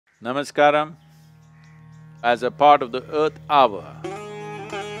Namaskaram. As a part of the Earth Hour,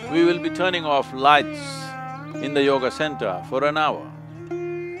 we will be turning off lights in the yoga center for an hour.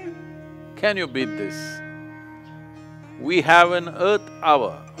 Can you beat this? We have an Earth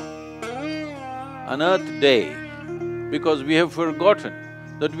Hour, an Earth Day, because we have forgotten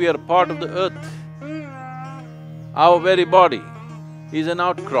that we are part of the Earth. Our very body is an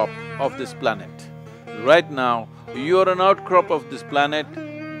outcrop of this planet. Right now, you are an outcrop of this planet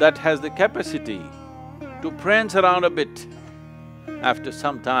that has the capacity to prance around a bit. After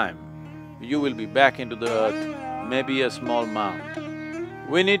some time, you will be back into the earth, maybe a small mound.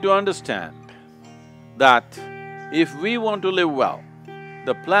 We need to understand that if we want to live well,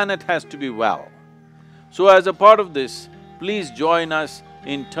 the planet has to be well. So as a part of this, please join us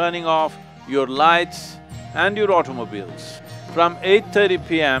in turning off your lights and your automobiles. From 8:30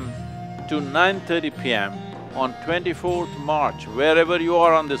 p.m. to 9:30 p.m. on 24th March, wherever you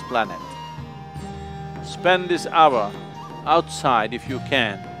are on this planet, spend this hour outside if you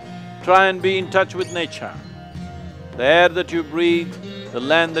can. Try and be in touch with nature. The air that you breathe, the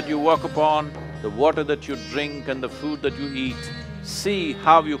land that you walk upon, the water that you drink and the food that you eat, see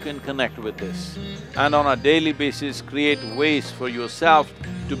how you can connect with this. And on a daily basis, create ways for yourself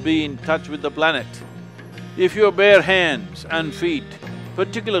to be in touch with the planet. If your bare hands and feet,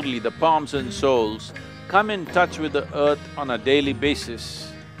 particularly the palms and soles, come in touch with the earth on a daily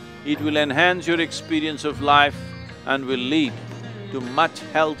basis, it will enhance your experience of life and will lead to much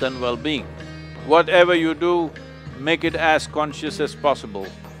health and well-being. Whatever you do, make it as conscious as possible.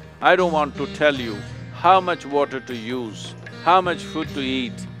 I don't want to tell you how much water to use, how much food to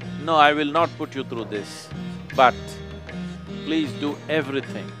eat. No, I will not put you through this. But please do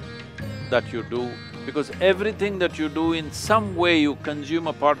everything that you do, because everything that you do, in some way you consume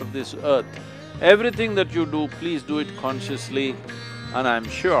a part of this earth. Everything that you do, please do it consciously, and I'm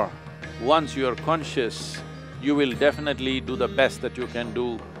sure once you are conscious, you will definitely do the best that you can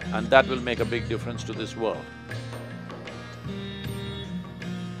do, and that will make a big difference to this world.